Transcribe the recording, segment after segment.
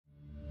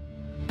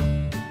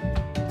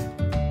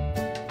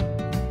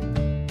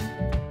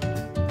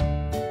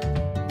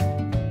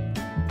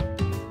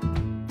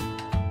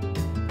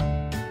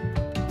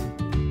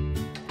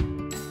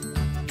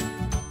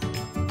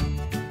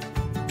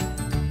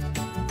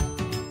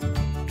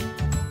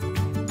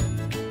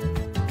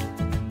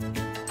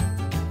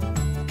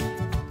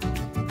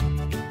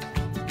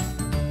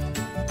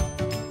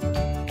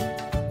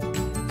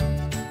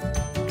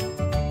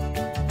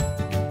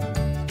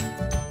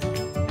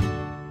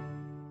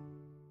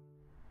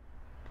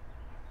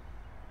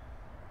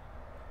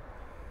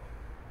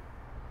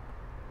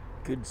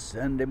Good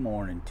Sunday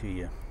morning to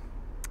you.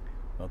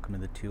 Welcome to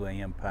the 2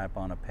 a.m. pipe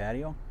on a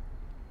patio.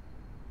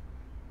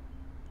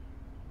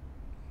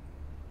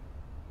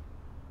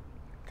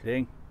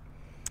 Today,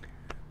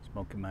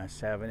 smoking my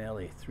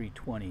Savinelli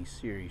 320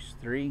 Series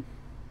 3,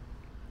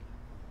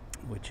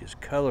 which is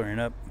coloring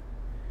up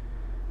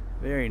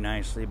very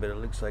nicely, but it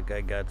looks like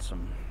I got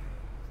some,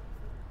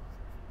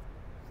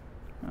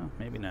 well,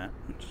 maybe not.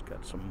 Just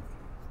got some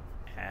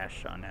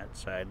ash on that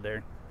side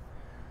there.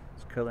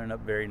 It's coloring up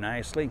very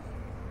nicely.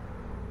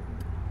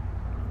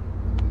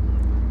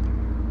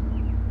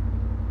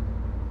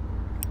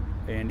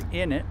 And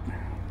in it,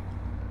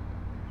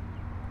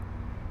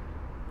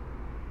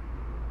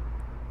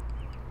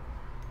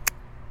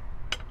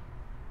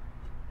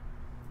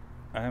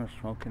 I am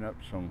smoking up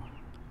some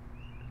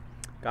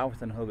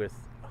Gawith and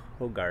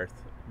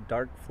Hogarth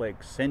dark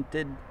flake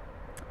scented,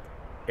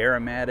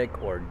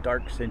 aromatic, or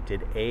dark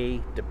scented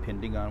A,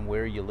 depending on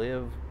where you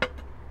live.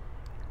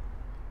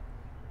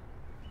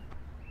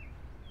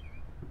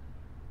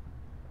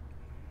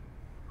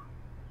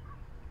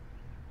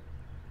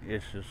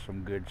 This is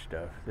some good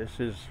stuff. This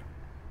is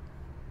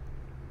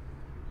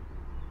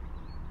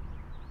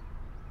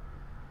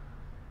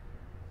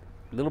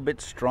a little bit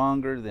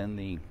stronger than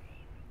the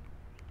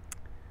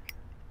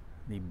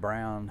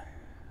brown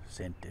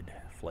scented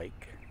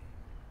flake.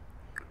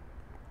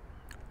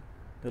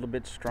 A little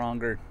bit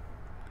stronger.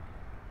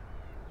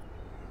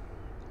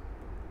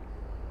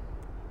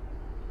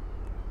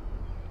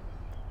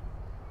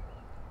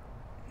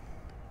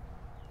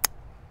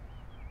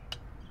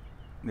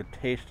 The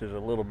taste is a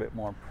little bit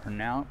more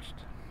pronounced.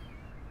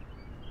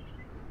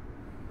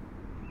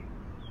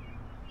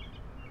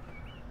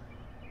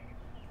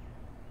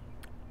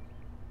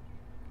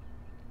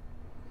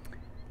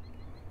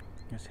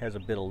 This has a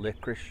bit of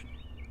licorice.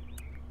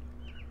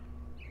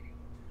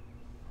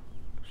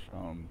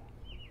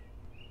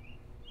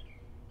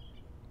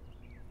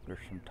 There's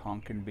some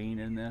Tonkin bean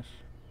in this.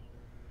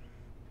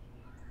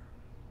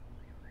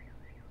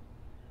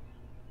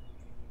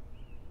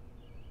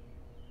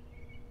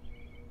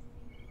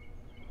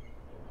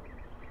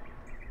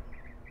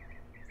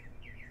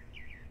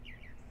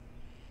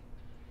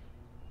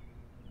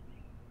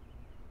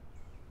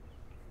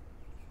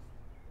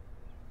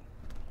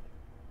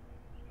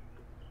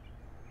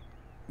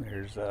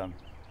 There's a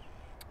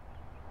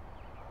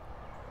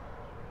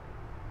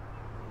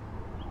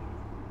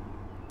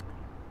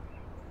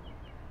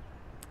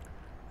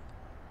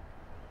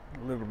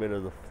little bit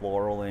of the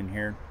floral in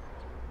here.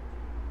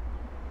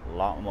 A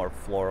lot more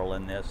floral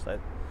in this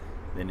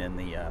than in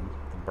the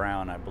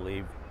brown, I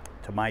believe,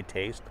 to my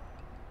taste.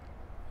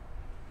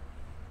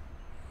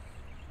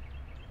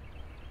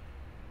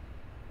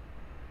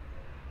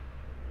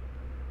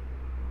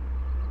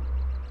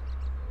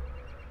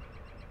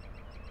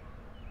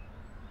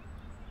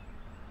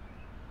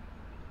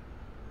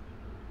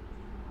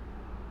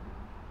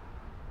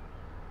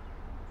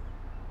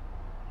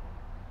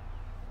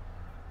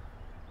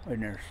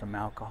 And there's some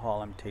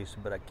alcohol I'm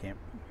tasting, but I can't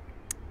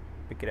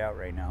pick it out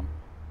right now.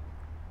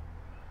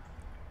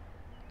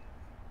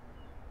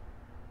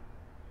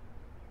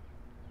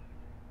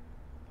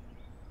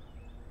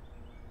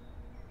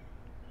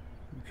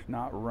 It's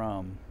not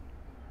rum.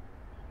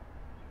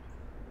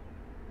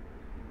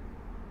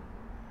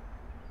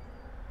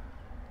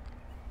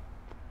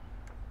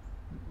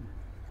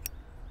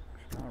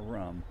 It's not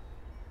rum.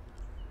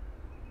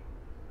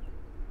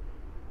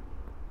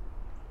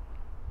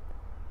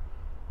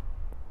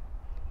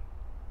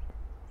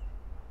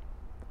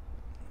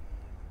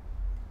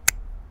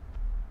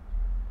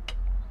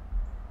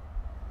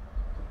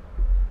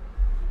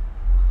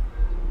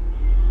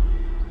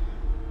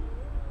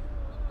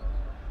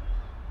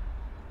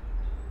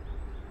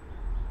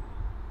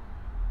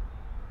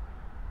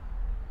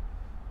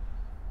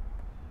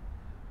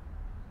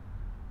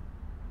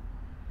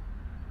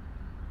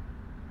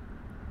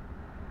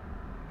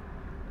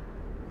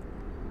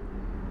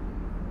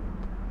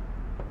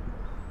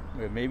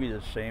 It may be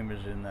the same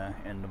as in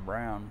the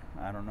brown.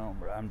 I don't know,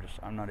 but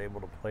I'm not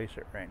able to place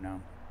it right now.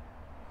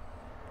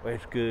 But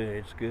it's good.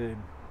 It's good.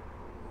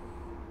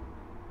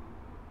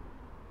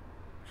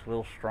 It's a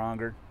little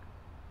stronger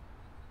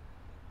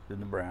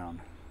than the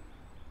brown.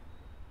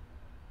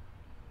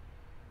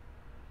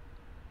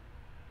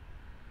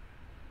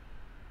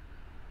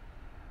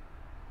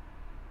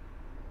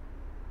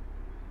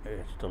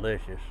 It's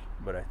delicious,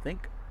 but I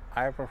think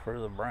I prefer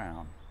the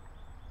brown.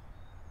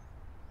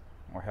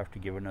 Or have to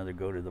give another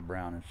go to the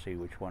brown and see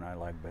which one I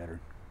like better.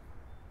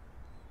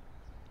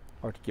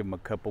 Or to give them a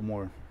couple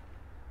more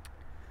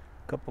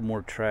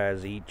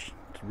tries each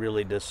to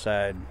really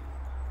decide.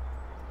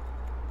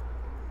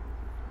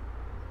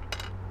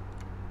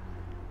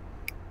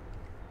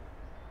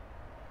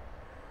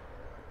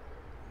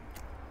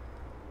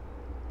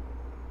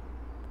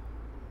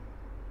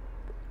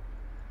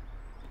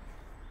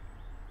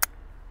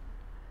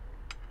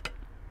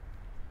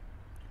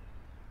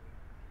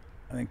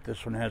 I think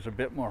this one has a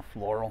bit more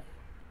floral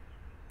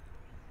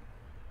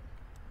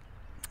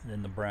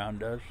than the brown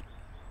does.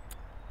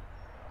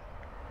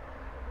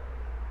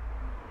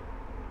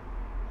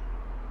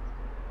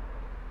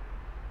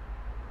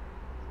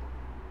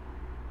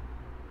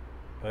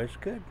 it's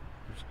good.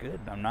 It's good.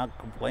 I'm not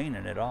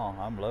complaining at all.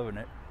 I'm loving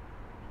it.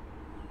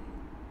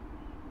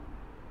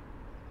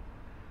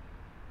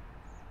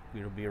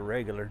 It'll be a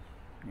regular.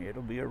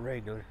 It'll be a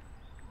regular.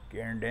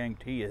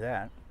 Guarantee you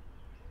that.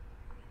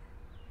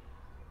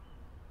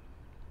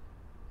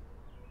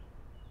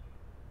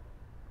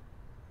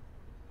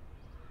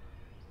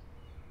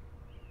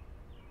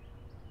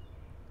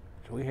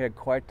 So we had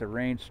quite the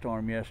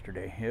rainstorm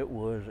yesterday. It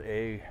was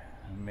a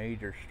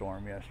major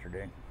storm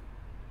yesterday.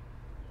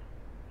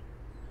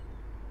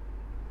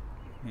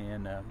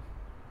 And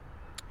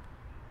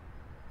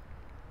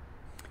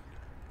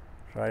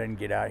so I didn't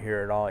get out here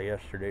at all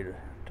yesterday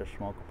to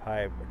smoke a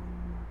pipe.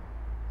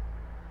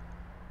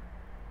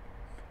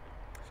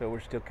 So we're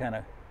still kind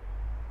of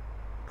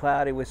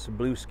cloudy with some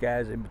blue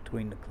skies in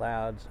between the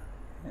clouds.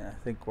 And I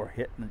think we're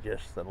hitting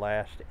just the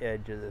last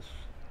edge of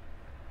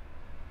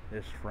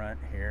this front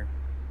here.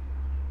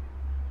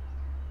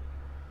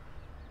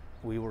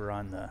 We were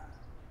on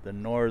the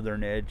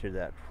northern edge of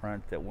that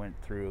front that went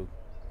through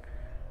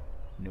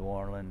New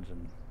Orleans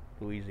and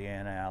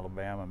Louisiana,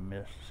 Alabama,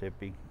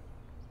 Mississippi,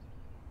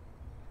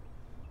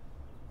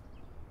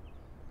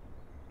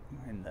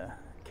 and the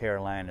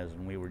Carolinas,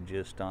 and we were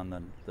just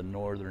on the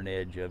northern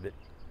edge of it,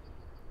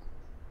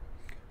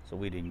 so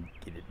we didn't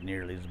get it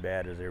nearly as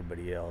bad as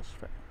everybody else.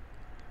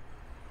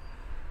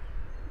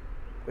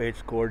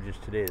 It's gorgeous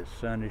today. The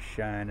sun is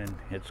shining.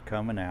 It's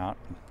coming out.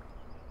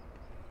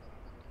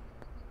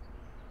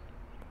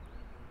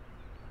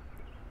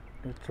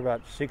 It's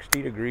about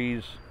 60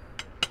 degrees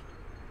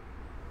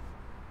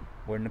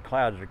when the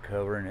clouds are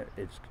covering it.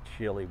 It's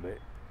chilly, but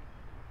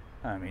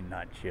I mean,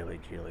 not chilly,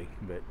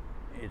 but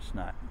it's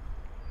not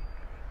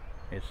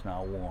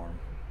warm.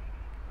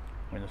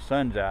 When the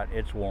sun's out,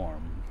 it's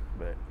warm,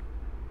 but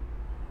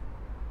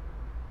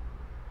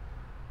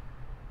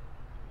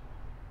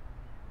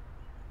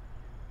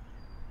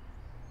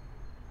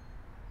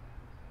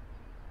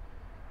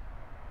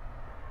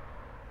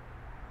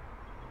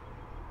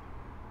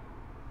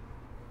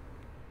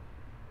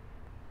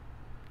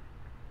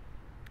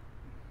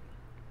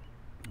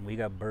we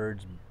got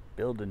birds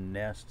building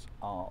nests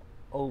all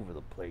over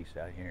the place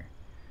out here,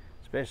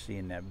 especially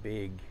in that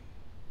big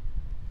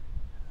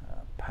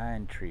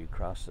pine tree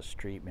across the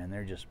street. Man,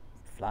 they're just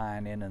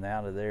flying in and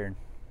out of there,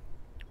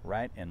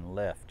 right and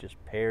left. Just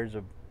pairs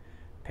of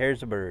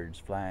birds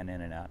flying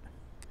in and out.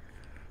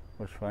 It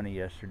was funny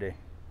yesterday,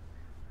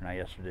 not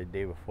yesterday,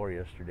 day before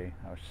yesterday.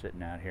 I was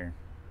sitting out here,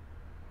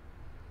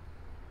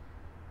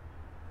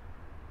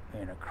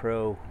 and a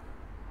crow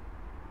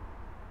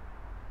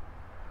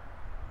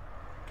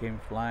came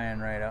flying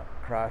right up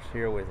across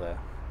here with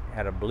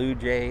had a blue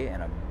jay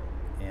and a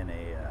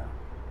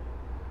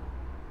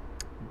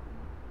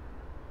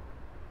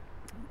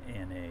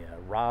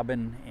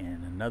robin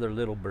and another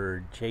little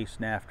bird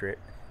chasing after it,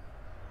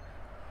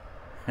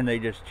 and they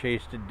just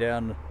chased it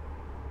down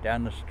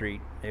the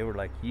street. They were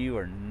like, "You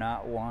are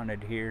not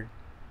wanted here."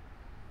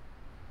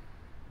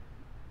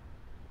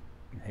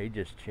 They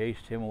just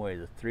chased him away.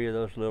 The three of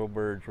those little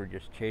birds were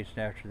just chasing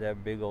after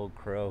that big old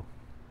crow.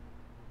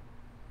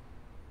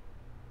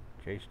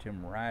 Chased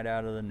him right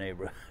out of the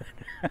neighborhood.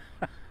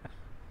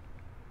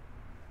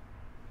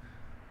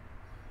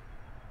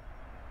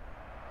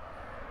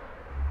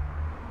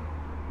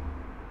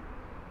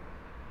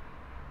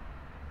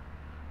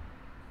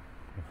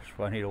 It was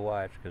funny to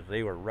watch because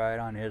they were right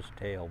on his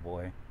tail,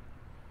 boy.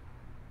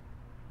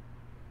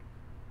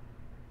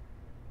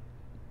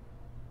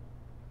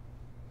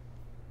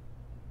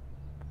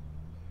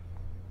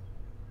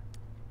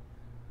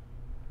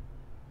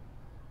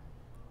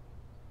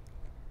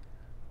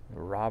 The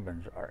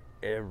robins are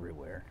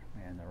everywhere,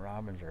 man. The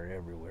robins are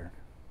everywhere.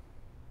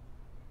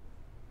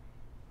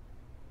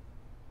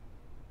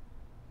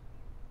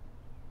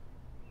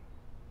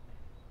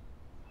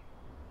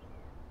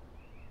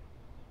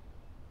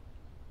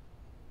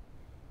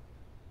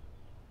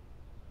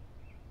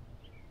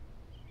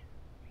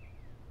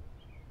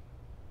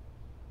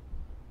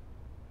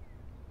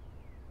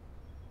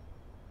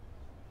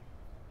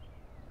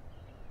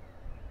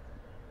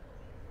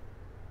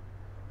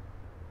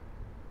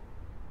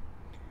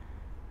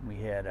 We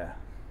had a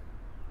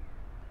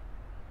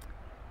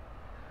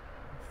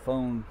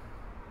phone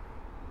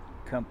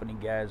company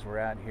guys were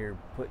out here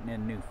putting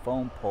in new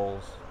phone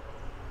poles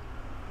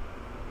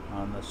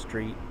on the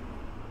street.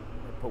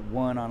 They put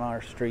one on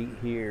our street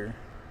here,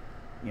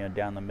 you know,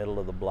 down the middle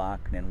of the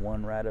block, and then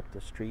one right up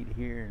the street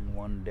here and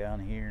one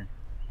down here.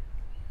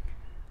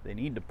 They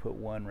need to put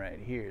one right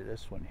here.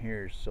 This one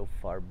here is so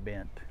far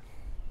bent.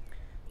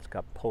 It's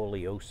got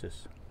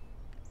scoliosis.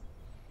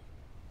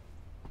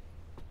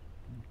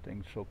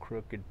 Thing's so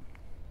crooked.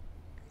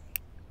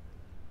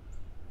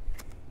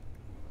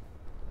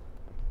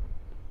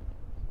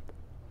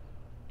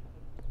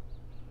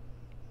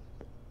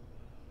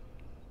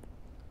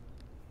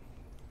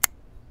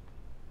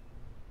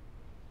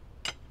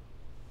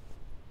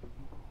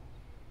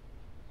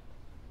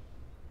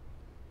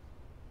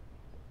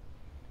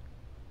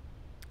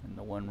 And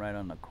the one right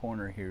on the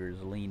corner here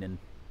is leaning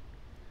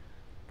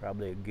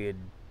probably a good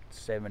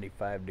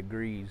 75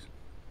 degrees.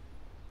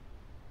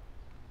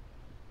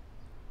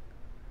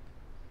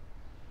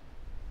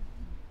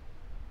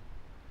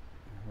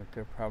 like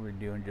they're probably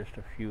doing just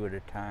a few at a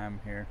time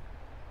here.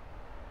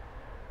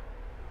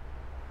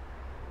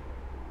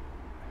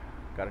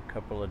 Got a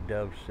couple of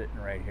doves sitting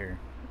right here,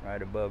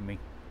 right above me.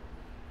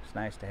 It's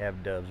nice to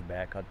have doves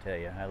back, I'll tell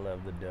you. I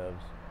love the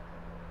doves.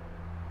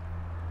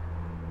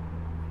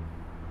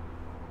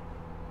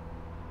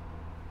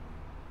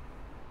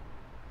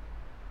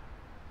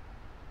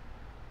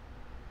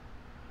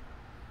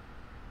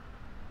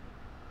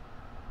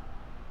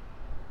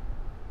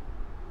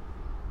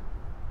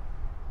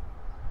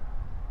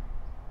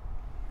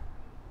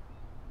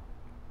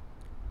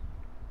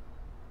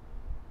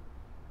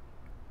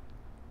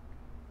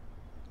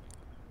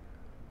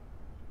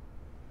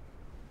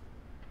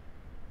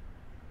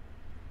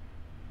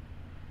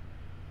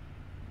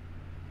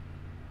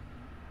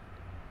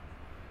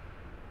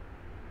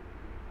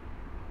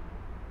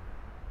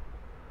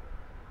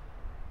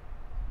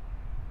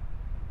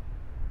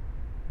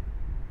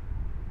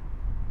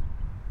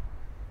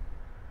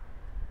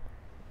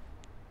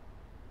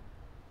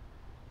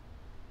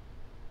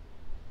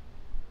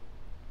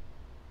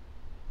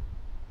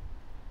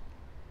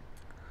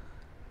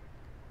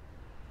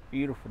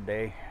 Beautiful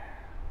day.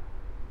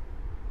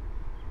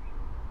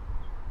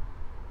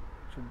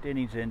 So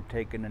Denny's in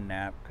taking a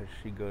nap because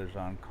she goes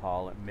on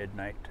call at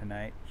midnight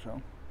tonight,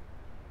 so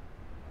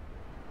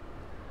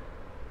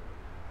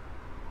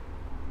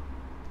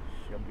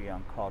she'll be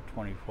on call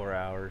 24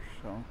 hours,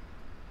 so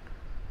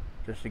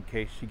just in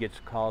case she gets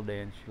called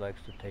in, she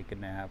likes to take a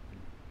nap.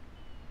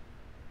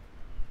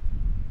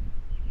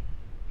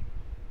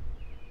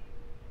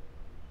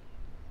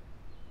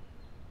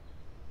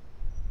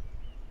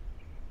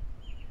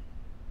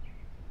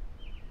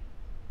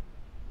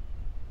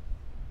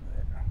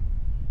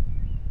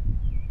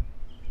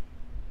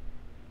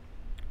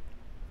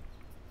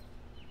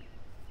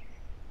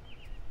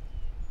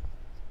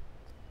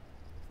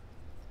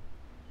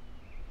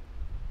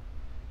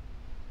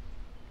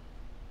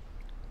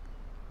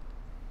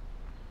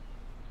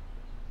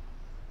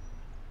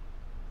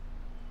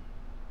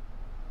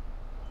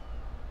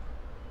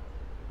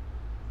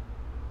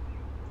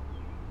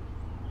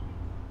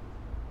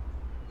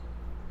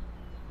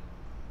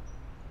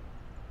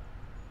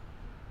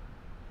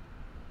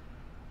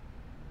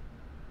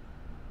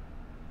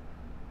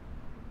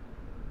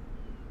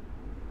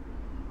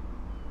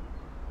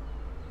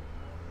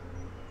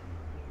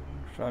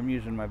 So I'm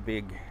using my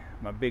big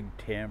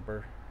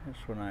tamper. This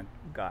one I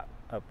got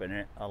up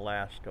in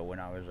Alaska when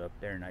I was up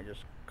there, and I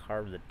just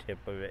carved the tip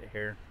of it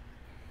here,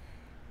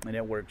 and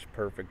it works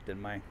perfect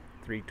in my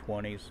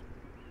 320s.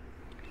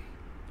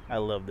 I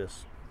love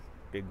this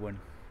big one.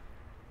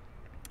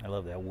 I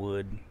love that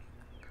wood.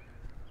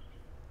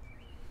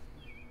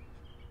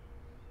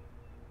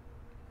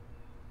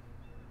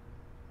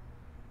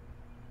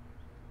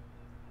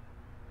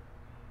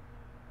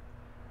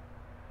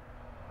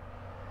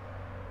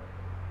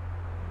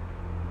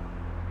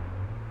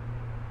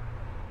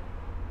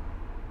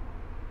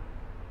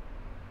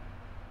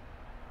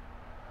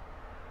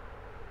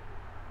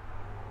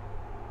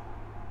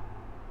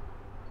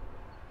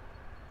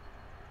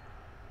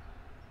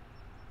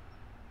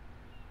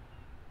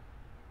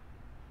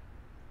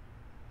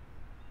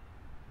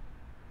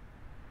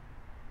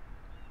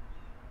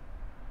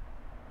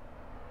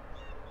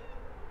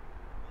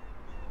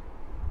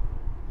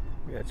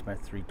 Yeah, it's my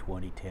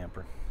 320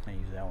 tamper. I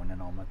use that one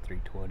in all my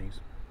 320s.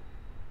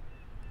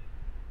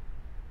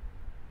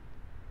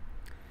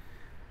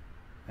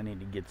 I need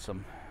to get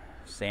some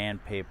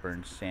sandpaper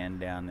and sand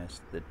down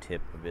the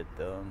tip of it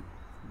though, and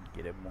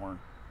get it more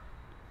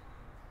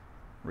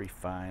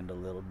refined a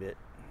little bit.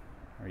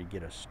 Or you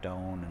get a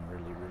stone and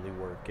really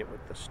work it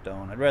with the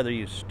stone. I'd rather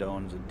use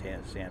stones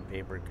than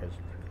sandpaper because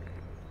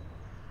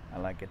I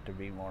like it to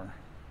be more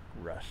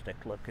rustic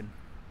looking.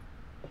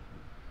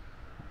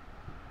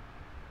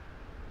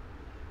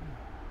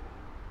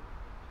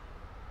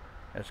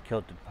 As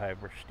Kilted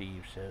Piper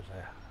Steve says,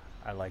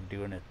 I like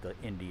doing it the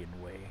Indian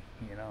way,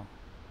 you know.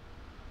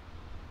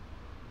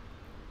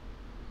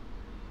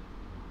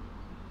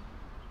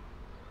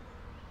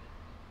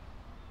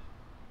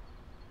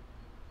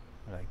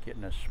 I like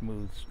getting a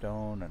smooth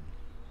stone and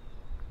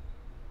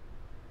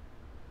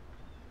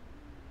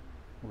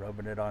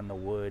rubbing it on the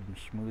wood and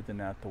smoothing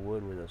out the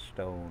wood with a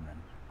stone. And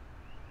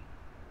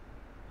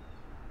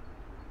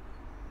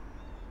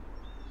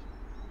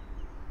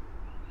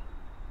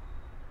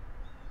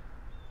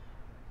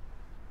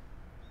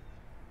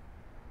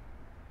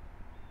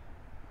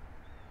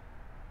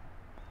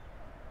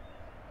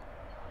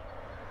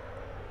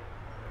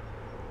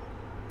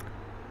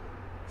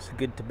it's a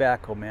good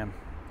tobacco, man.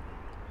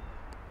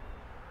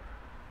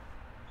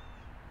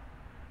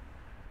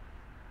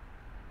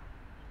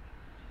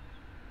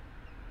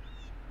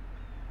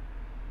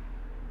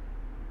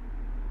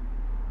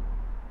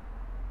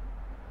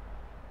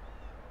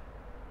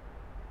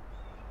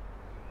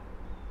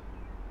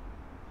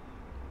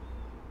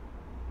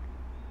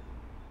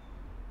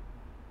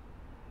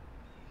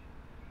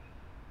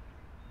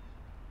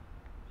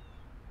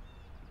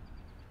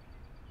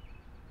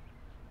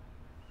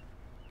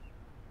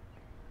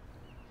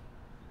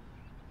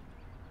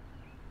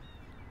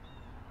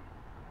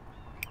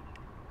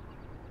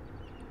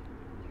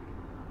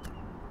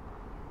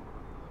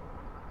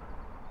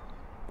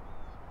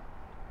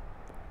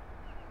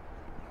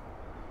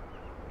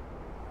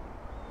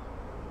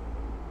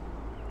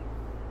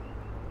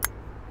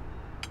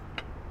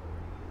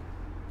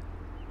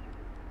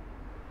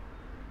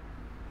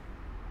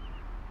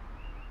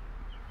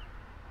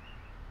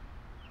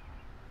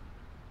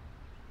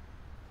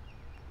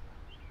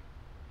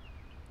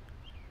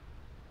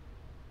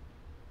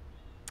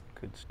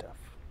 Good stuff.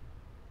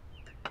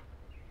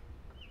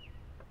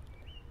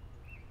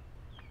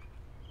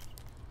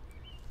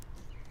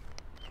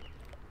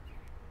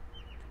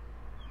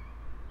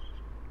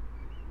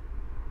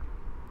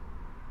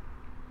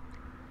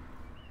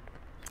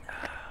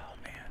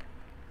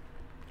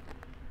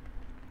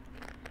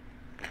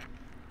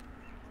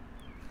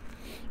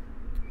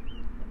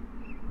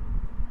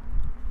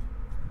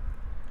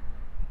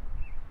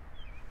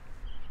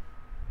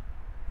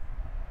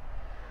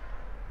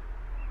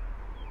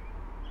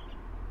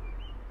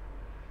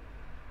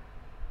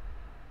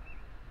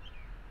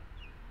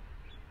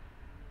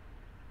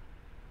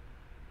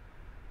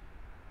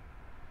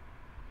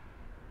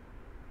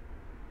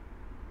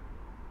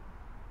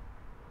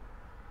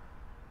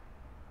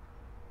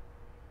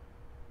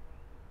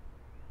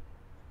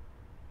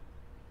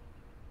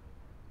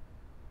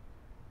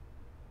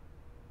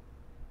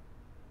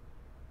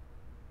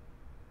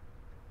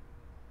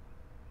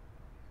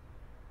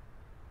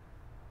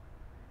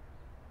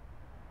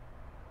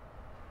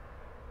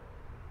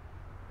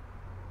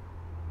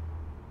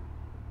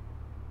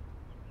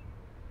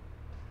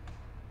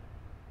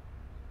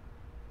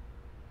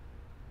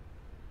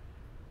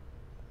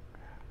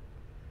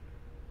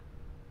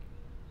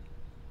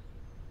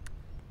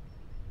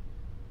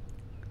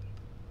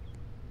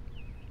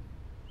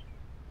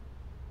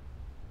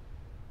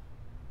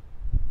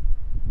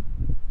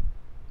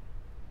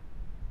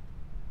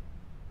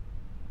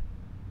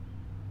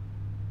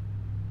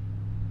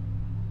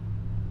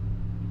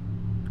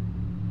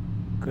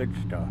 Good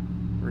stuff.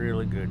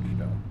 Really good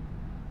stuff.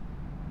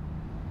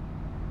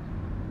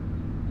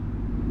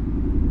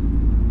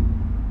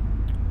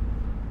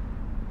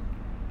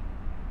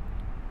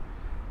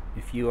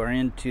 If you are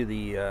into the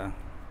you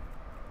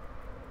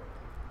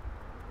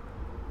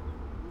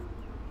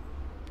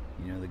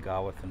know, the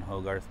Gawath and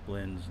Hogarth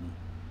blends, and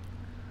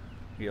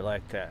you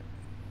like that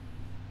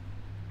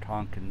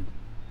Tonkin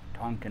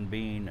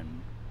bean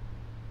and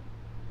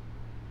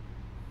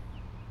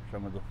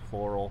some of the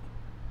floral,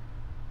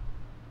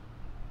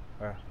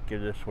 give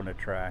this one a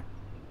try.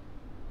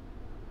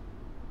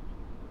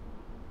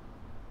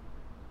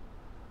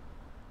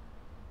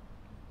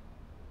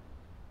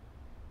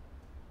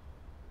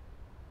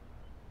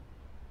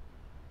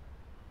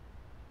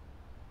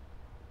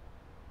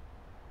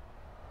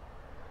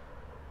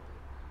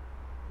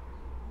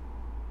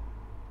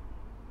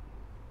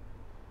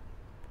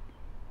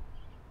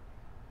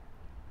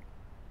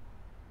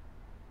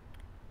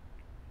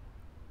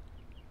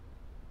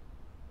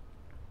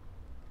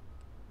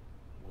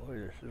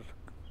 Boy,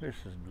 this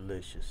is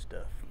delicious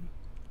stuff.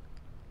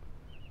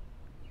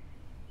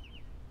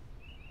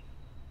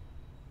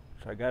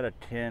 So I got a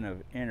tin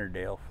of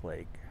Innerdale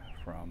Flake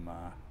from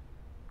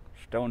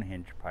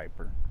Stonehenge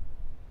Piper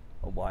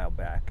a while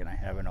back, and I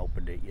haven't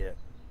opened it yet.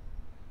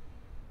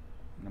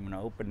 I'm going to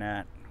open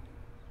that,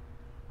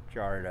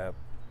 jar it up,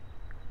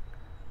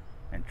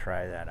 and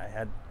try that. I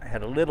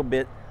had a little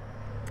bit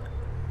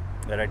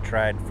that I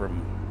tried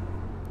from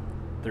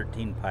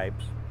 13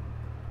 Pipes,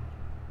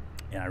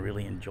 and I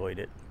really enjoyed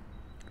it.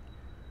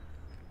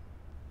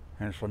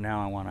 And so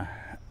now I want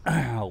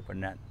to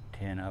open that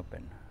tin up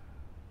and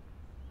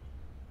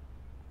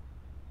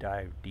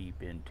dive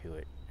deep into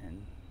it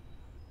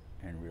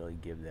and really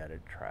give that a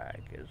try,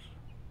 because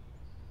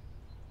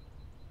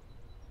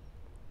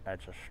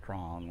that's a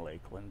strong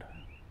Lakeland.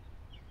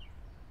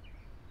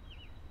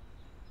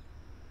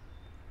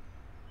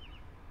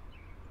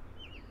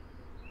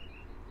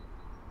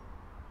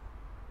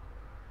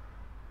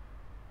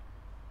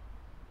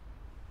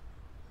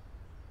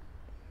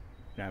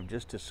 Now I'm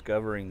just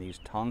discovering these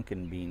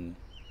Tonkin bean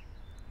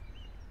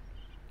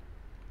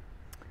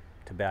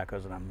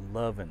tobaccos, and I'm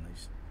loving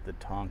these. The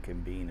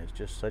Tonkin bean is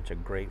just such a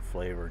great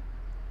flavor.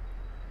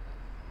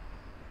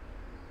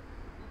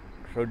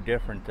 So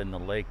different than the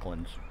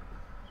Lakelands.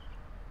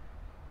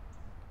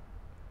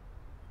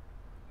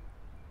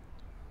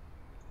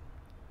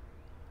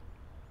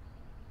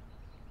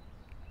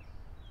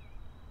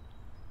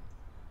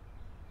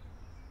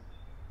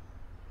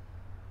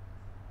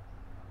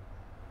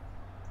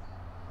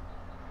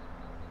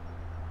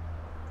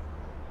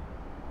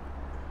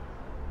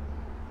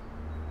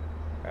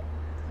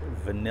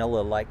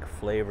 Vanilla-like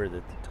flavor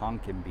that the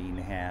Tonkin bean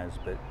has,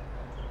 but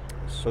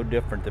so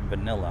different than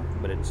vanilla.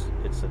 But it's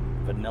a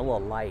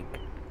vanilla-like,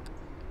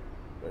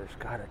 but it's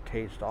got a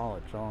taste all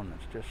its own.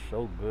 It's just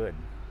so good.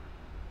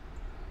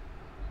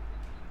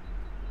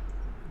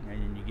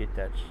 And then you get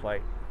that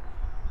slight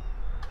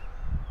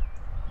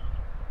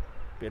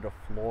bit of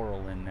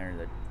floral in there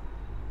that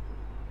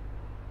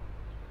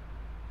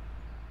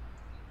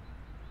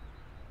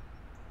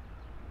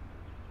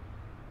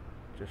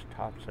just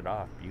tops it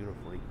off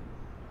beautifully.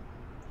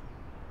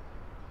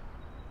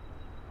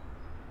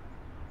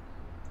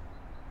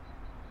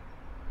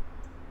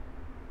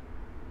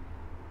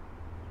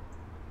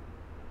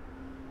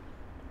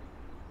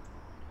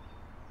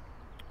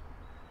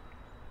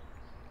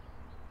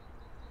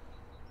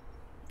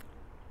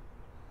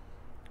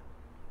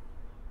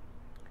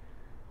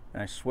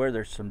 And I swear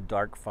there's some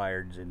dark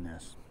fireds in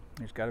this.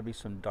 There's got to be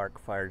some dark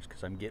fires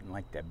because I'm getting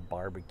like that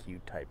barbecue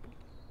type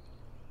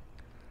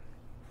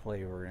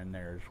flavor in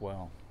there as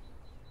well.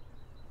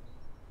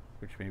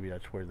 Which maybe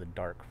that's where the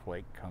dark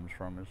flake comes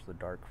from, is the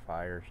dark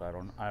fires. I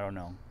don't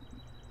know.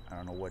 I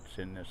don't know what's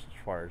in this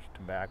as far as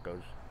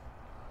tobaccos.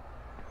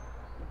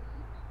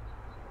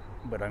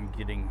 But I'm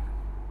getting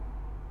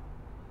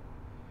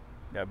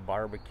that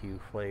barbecue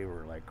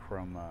flavor, like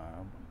from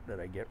that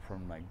I get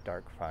from like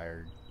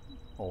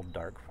old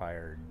dark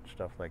fired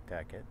stuff like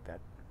that. Get that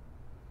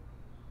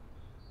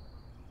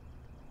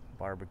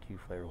barbecue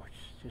flavor, which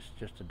is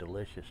just a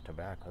delicious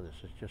tobacco.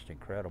 This is just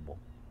incredible.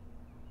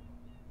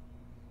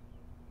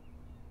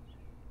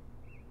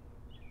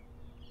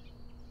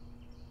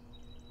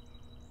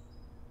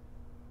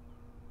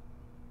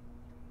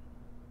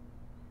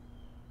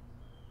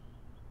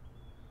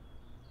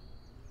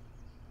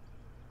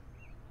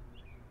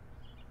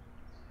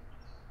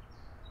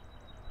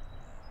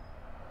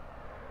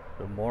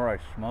 The more I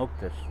smoke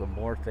this, the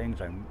more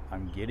things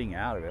I'm getting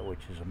out of it,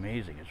 which is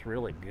amazing. It's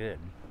really good.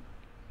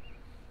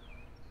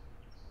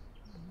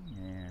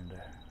 And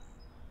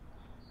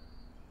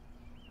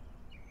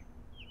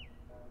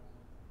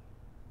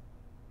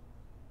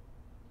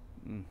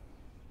I'm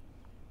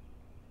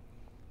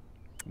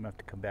gonna have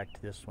to come back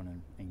to this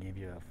one and give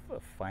you a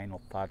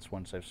final thoughts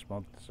once I've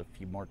smoked this a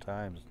few more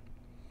times.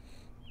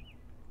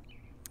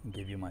 And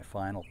give you my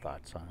final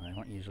thoughts on it. I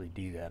don't usually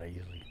do that. I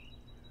usually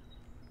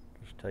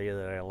just tell you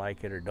that I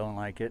like it or don't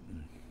like it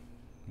and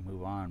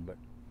move on. But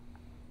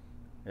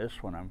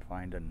this one, I'm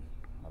finding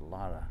a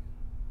lot of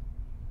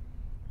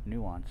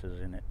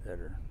nuances in it that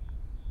are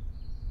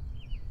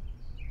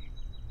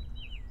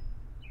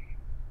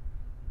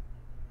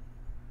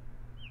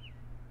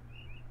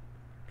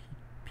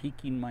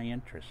piquing my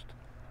interest.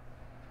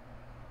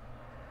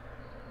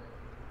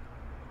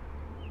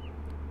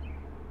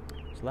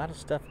 There's a lot of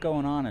stuff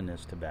going on in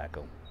this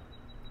tobacco.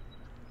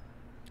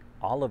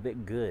 All of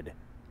it good.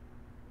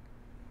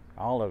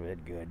 All of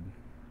it good.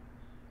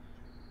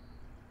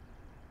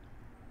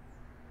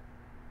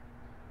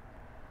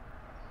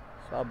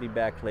 So I'll be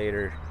back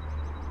later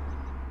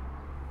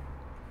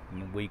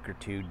in a week or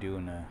two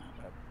doing a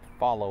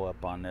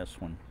follow-up on this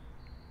one.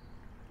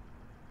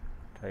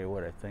 Tell you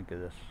what I think of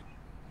this.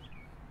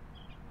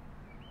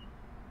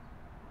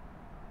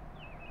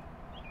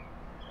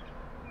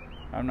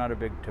 I'm not a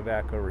big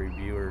tobacco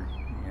reviewer,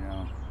 you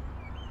know.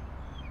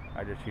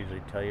 I just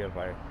usually tell you if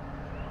I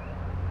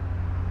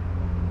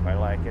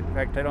like it. In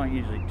fact, I don't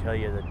usually tell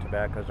you the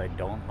tobaccos I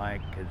don't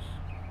like, because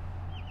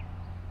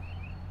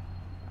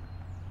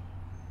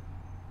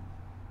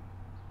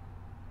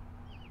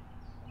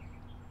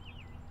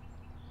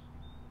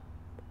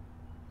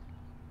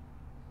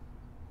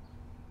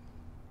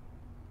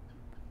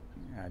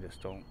I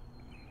just don't.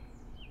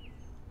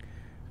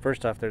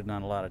 First off, there's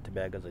not a lot of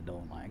tobaccos I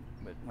don't like,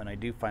 but when I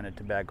do find a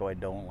tobacco I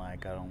don't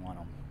like, I don't want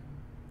to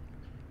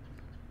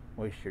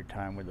waste your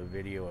time with a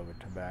video of a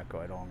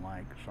tobacco I don't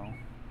like, so.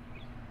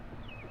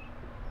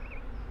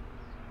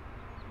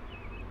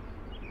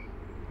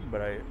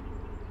 But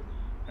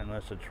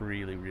unless it's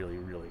really, really,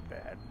 really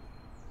bad.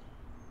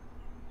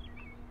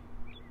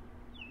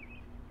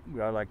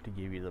 I like to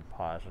give you the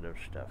positive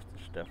stuff,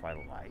 the stuff I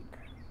like,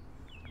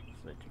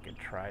 so that you can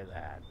try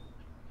that.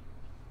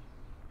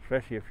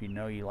 Especially if you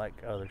know you like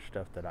other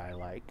stuff that I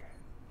like.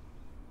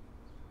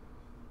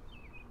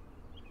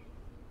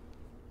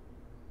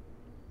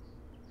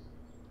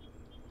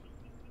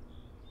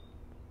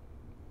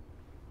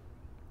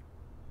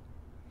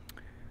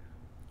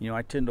 You know,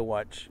 I tend to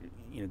watch,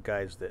 you know,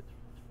 guys that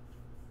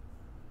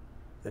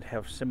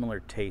have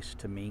similar tastes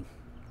to me.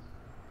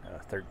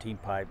 13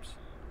 Pipes,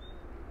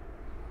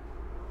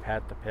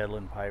 Pat the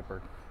Peddling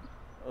Piper.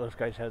 Those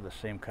guys have the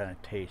same kind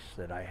of taste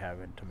that I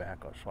have in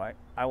tobacco. So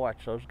I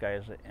watch those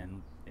guys,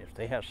 and if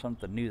they have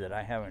something new that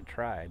I haven't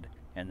tried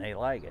and they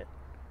like it,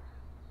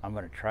 I'm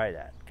going to try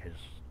that because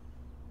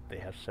they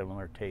have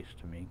similar taste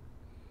to me.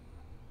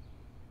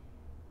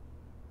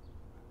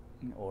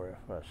 Or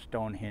if a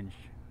Stonehenge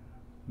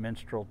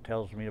minstrel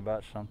tells me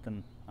about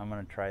something, I'm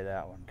going to try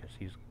that one because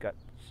he's got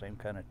the same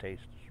kind of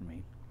taste as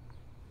me.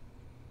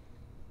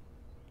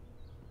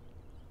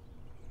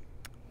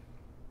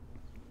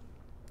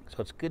 So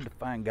it's good to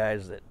find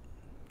guys that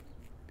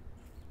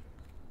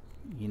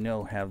you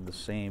know have the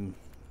same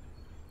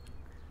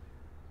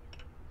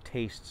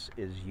tastes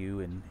as you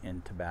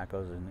in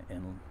tobaccos,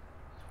 and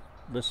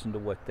listen to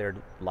what they're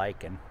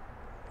liking.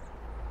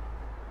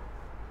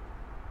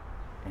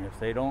 And if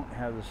they don't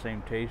have the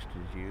same taste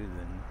as you,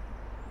 then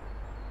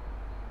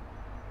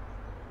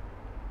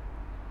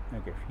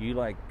like if you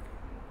like,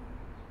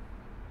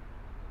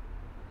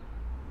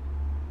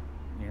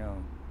 you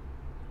know,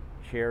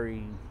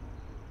 cherry,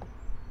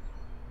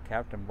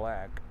 Captain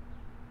Black,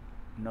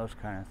 and those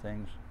kind of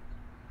things,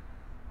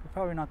 you're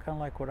probably not going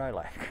to like what I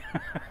like.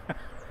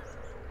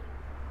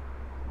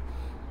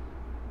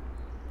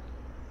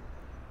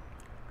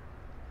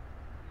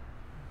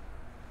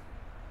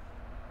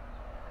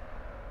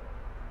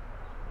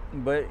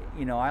 But,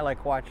 you know, I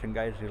like watching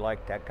guys who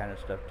like that kind of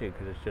stuff too,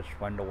 because it's just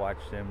fun to watch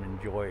them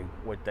enjoy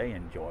what they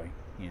enjoy,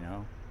 you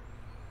know.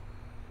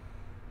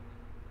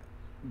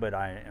 But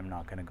I am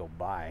not going to go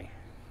buy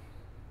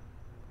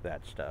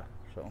that stuff,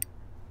 so,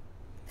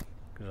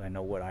 because I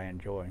know what I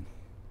enjoy.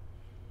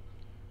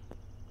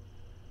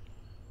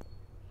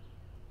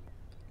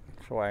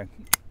 So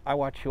I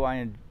watch who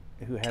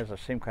has the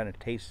same kind of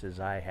taste as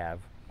I have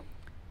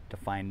to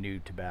find new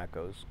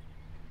tobaccos.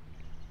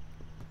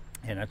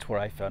 And that's where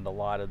I found a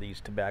lot of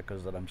these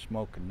tobaccos that I'm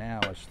smoking now,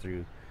 is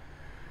through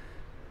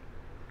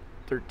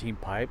 13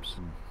 Pipes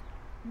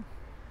and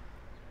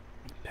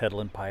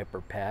Peddling Pipe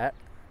or Pat,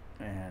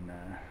 and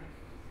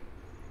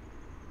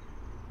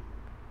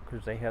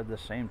because they have the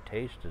same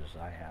taste as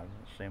I have,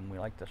 we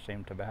like the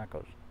same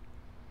tobaccos.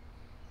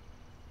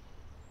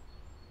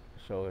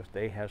 So if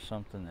they have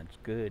something that's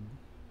good,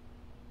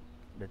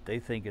 that they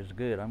think is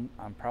good, I'm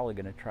probably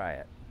going to try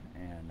it.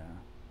 And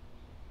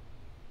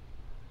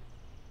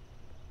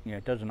you know,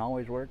 it doesn't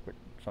always work, but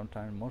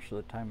sometimes, most of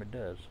the time, it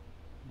does.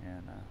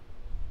 And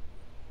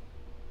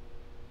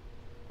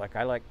like,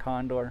 I like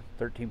Condor.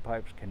 13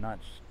 Pipes cannot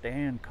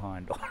stand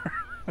Condor.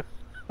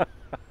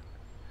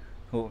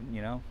 Well,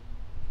 you know,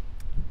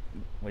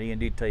 what are you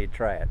gonna do till you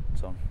try it?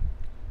 So,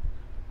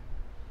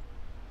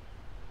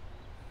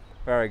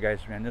 alright guys,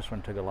 man, this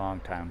one took a long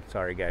time.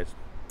 Sorry guys.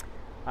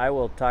 I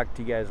will talk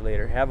to you guys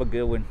later. Have a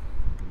good one.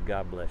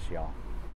 God bless y'all.